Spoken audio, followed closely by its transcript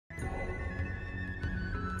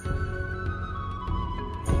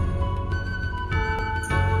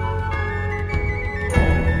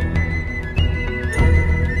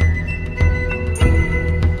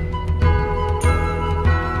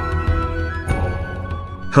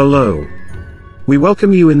Hello. We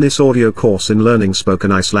welcome you in this audio course in learning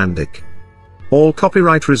spoken Icelandic. All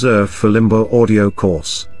copyright reserved for Limba audio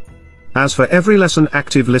course. As for every lesson,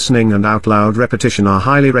 active listening and out loud repetition are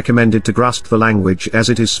highly recommended to grasp the language as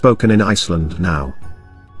it is spoken in Iceland now.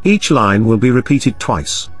 Each line will be repeated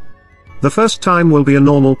twice. The first time will be a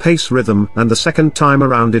normal pace rhythm, and the second time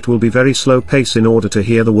around it will be very slow pace in order to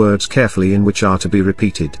hear the words carefully in which are to be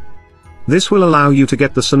repeated. This will allow you to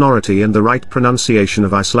get the sonority and the right pronunciation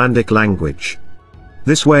of Icelandic language.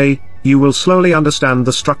 This way, you will slowly understand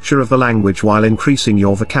the structure of the language while increasing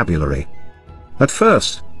your vocabulary. At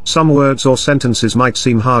first, some words or sentences might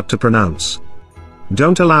seem hard to pronounce.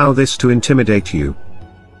 Don't allow this to intimidate you.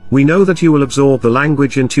 We know that you will absorb the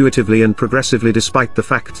language intuitively and progressively, despite the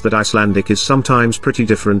fact that Icelandic is sometimes pretty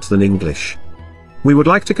different than English. We would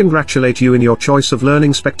like to congratulate you in your choice of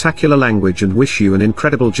learning spectacular language and wish you an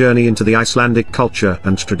incredible journey into the Icelandic culture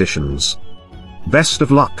and traditions. Best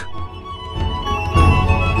of luck!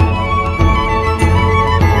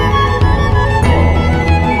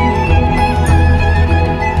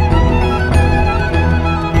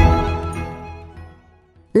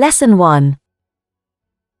 Lesson 1.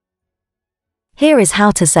 Here is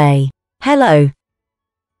how to say, hello.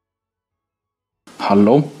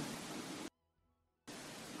 Halló.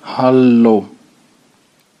 Halló.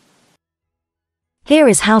 Here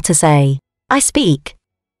is how to say, I speak.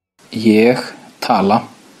 Ég tala.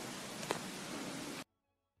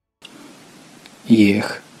 Ég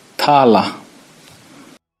tala.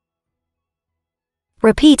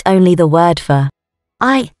 Repeat only the word for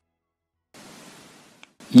I.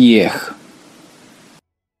 Ég.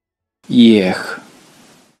 Ég.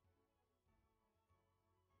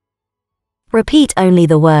 Repeat only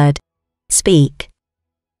the word speak.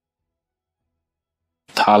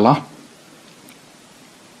 Tala.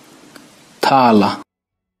 Tala.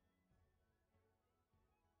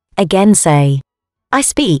 Again say, I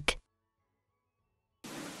speak.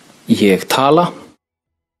 Ég tala.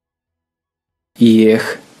 Ég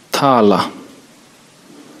tala.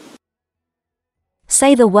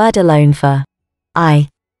 Say the word alone for I.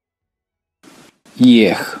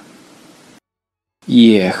 Ég.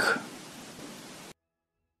 Ég.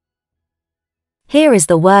 Here is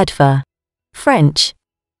the word for French.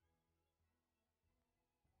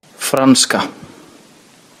 Franska.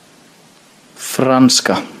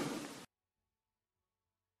 Franska.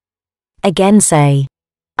 Again say,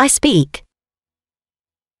 I speak.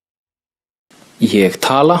 Ég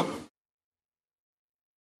tala.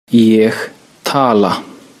 Ég tala.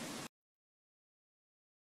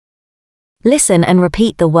 Listen and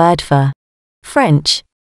repeat the word for French.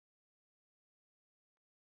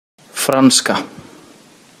 Franska.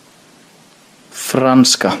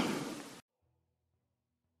 Franska.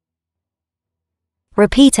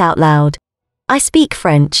 Repeat out loud, I speak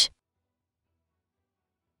French.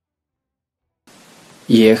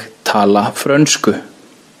 Ég tala frönsku.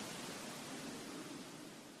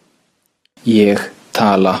 Ég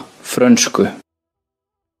tala frönsku.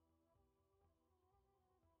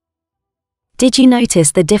 Did you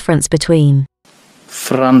notice the difference between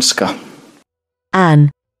Franska.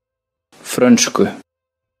 and Frönsku.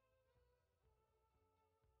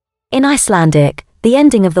 in Icelandic? The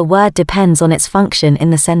ending of the word depends on its function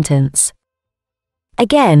in the sentence.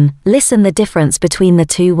 Again, listen the difference between the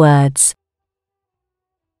two words.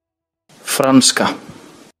 Franska.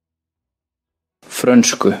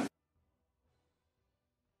 Frönsku.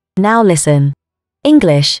 Now listen.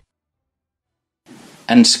 English.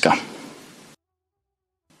 Enska.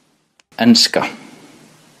 Enska.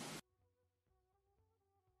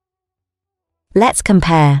 Let's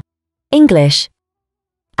compare English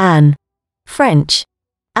and French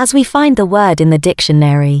as we find the word in the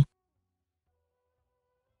dictionary.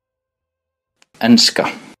 Enska.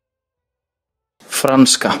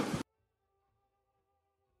 Franska.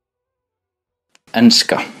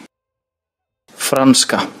 Enska.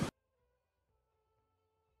 Franska.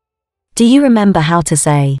 Do you remember how to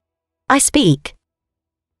say, I speak?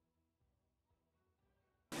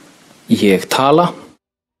 Ég tala.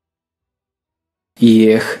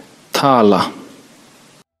 Ég tala.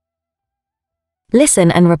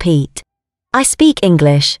 Listen and repeat. I speak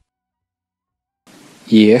English.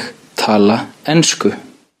 Ég tala ensku.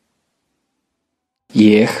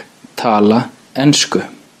 Ég tala ensku.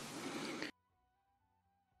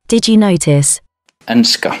 Did you notice?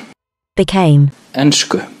 Enska. Became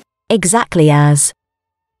Ensku. exactly as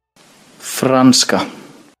Franska.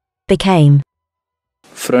 became.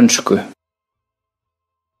 Frönsku.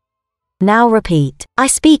 Now repeat. I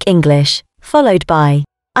speak English, followed by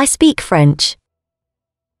I speak French.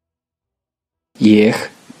 Ég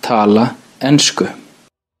tala ensku.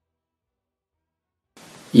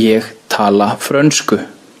 Ég tala frönsku.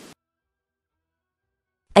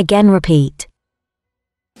 Again repeat.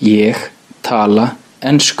 Ég tala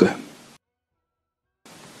ensku.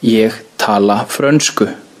 Ég tala frönsku.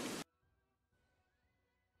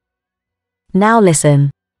 Now listen.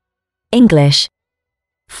 English,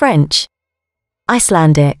 French,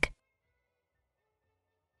 Icelandic.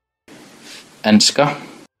 Enska.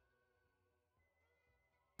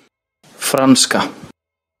 Franska.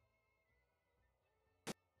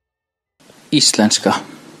 Íslenska.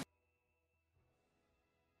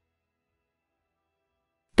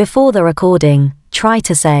 Before the recording, try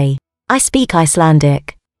to say, I speak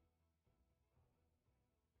Icelandic.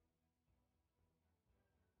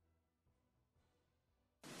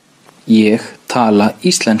 Ég tala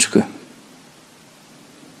íslensku.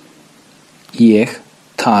 Ég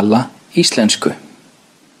tala íslensku.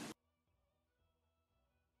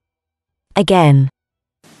 Again.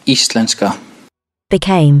 Íslenska.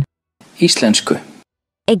 Became. Íslensku.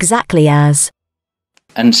 Exactly as.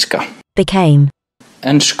 Enska. Became.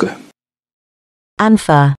 Ensku.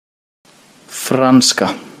 Anfa. Franska.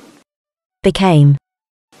 Became.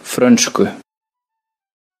 Frönsku.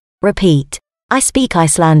 Repeat. I speak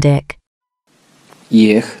Icelandic.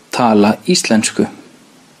 Ég tala íslensku.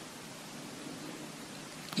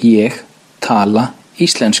 Ég tala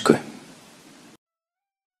íslensku.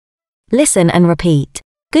 Listen and repeat.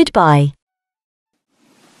 Goodbye.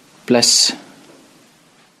 Bless.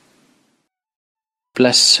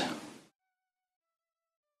 Bless.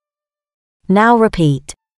 Now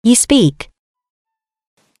repeat. You speak.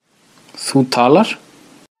 Þú talar.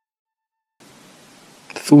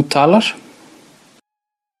 Þú talar.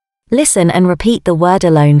 Listen and repeat the word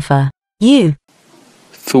alone for you.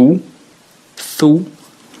 Þú. Þú.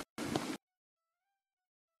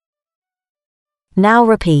 Now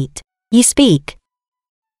repeat. You speak.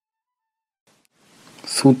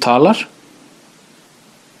 Þú talar.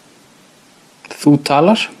 Þú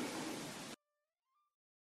talar.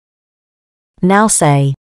 Now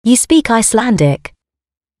say, you speak Icelandic.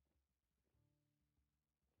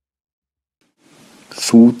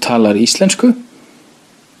 Þú talar íslensku.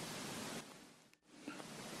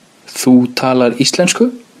 Þú talar íslensku.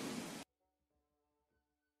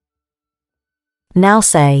 Now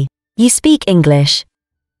say, you speak English.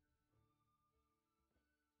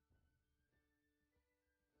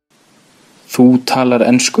 Þú talar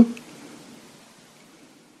ensku.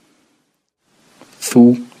 Þú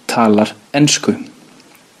talar ensku.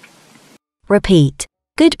 Repeat.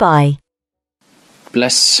 Goodbye.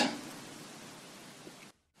 Bless.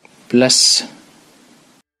 Bless.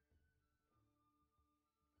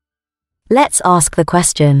 Let's ask the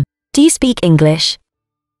question. Do you speak English?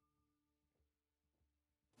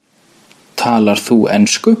 Talar þú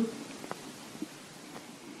ensku?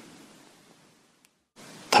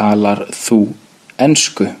 Talar þú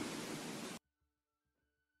ensku?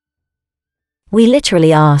 We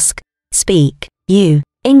literally ask, speak you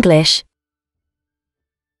English?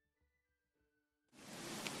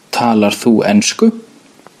 Talar þú ensku?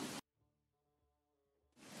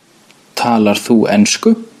 Talar þú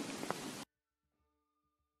ensku?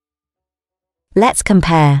 Let's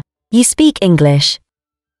compare. You speak English.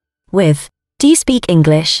 With, do you speak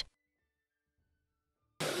English?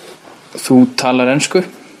 Þú talar ensku?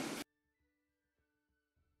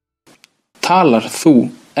 Talar þú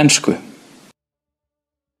ensku?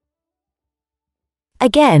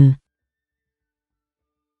 Again.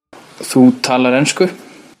 Þú talar ensku?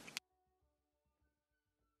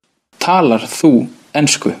 Talar þú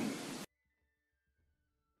ensku?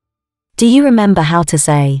 Do you remember how to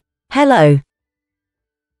say, hello?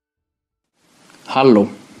 Halló.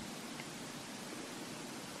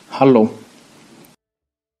 Halló.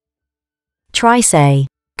 Try say,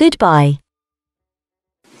 goodbye.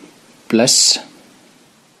 Bless.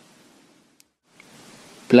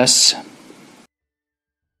 Bless.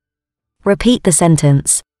 Repeat the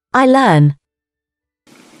sentence. I learn.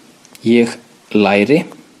 Ég læri.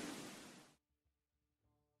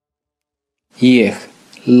 Ég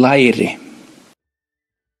læri.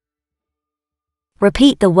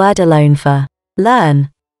 Repeat the word alone for learn.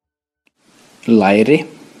 Læri.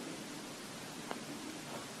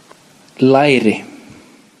 Læri.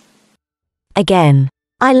 Again.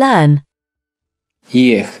 I learn.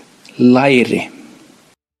 Ég læri.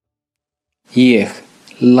 Ég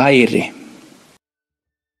læri.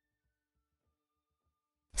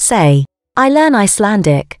 Say, I learn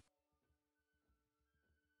Icelandic.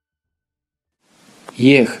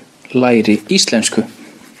 Ég læri íslensku.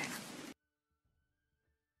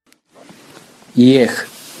 Ég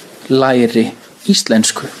læri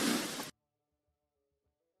íslensku.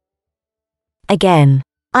 Again.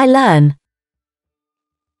 I learn.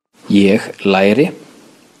 Ég læri.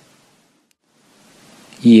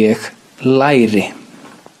 Ég læri.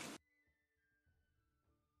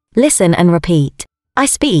 Listen and repeat. I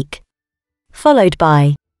speak. Followed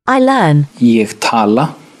by, I learn. Ég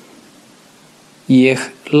tala. Ég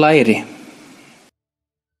læri.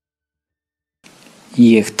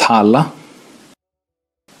 Ég tala.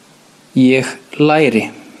 Ég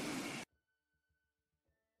læri.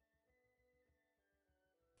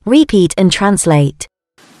 Repeat and translate.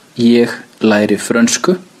 Ég læri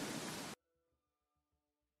frönsku.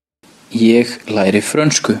 Ég læri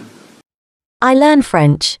frönsku. I learn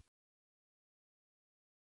French.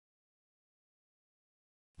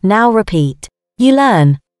 Now repeat. You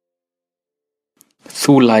learn.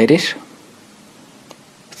 Þú lærir.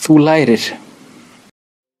 Þú lærir.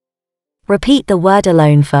 Repeat the word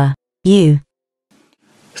alone for you.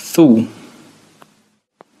 Þú.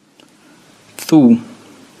 Þú.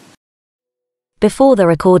 Before the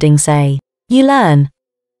recording say, you learn.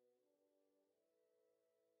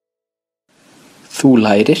 Þú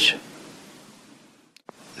lærir.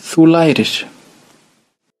 Þú lærir.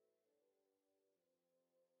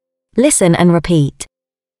 Listen and repeat.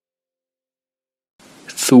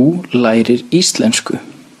 Þú lærir íslensku.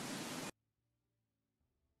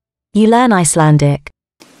 You learn Icelandic.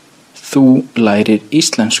 Þú lærir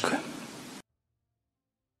íslensku.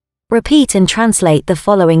 Repeat and translate the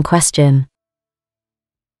following question.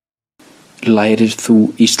 Lærir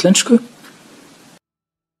þú íslensku?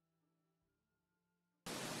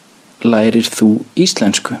 Lærir þú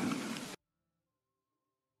íslensku?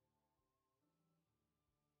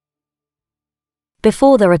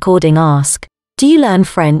 Before the recording ask, do you learn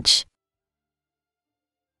French?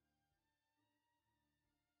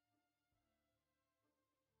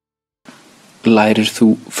 Lærir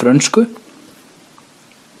þú frönsku?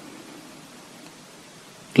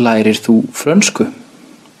 Lærir þú frönsku?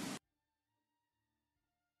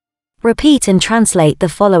 Repeat and translate the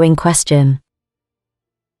following question.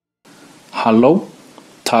 Halló,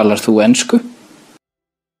 talar þú ensku?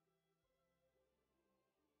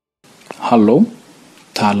 Halló,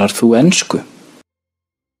 talar þú ensku?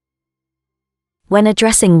 When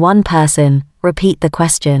addressing one person, repeat the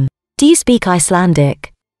question. Do you speak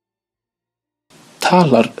Icelandic?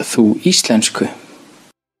 Talar þú íslensku?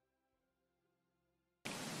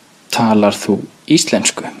 Talar þú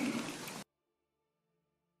íslensku?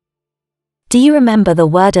 Do you remember the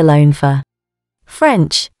word alone for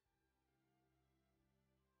French?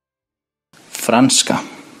 Franska.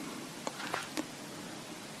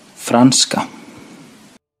 Franska.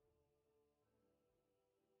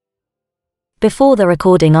 Before the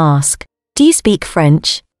recording ask, do you speak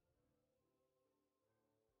French?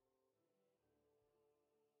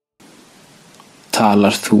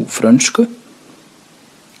 Talar þú frönsku?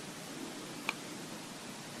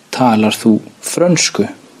 Talar þú frönsku?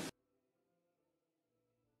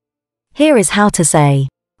 Here is how to say,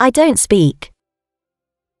 I don't speak.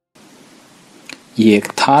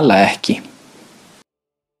 Ég tala ekki.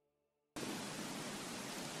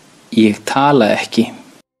 Ég tala ekki.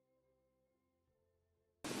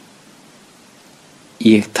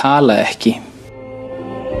 Ég tala ekki.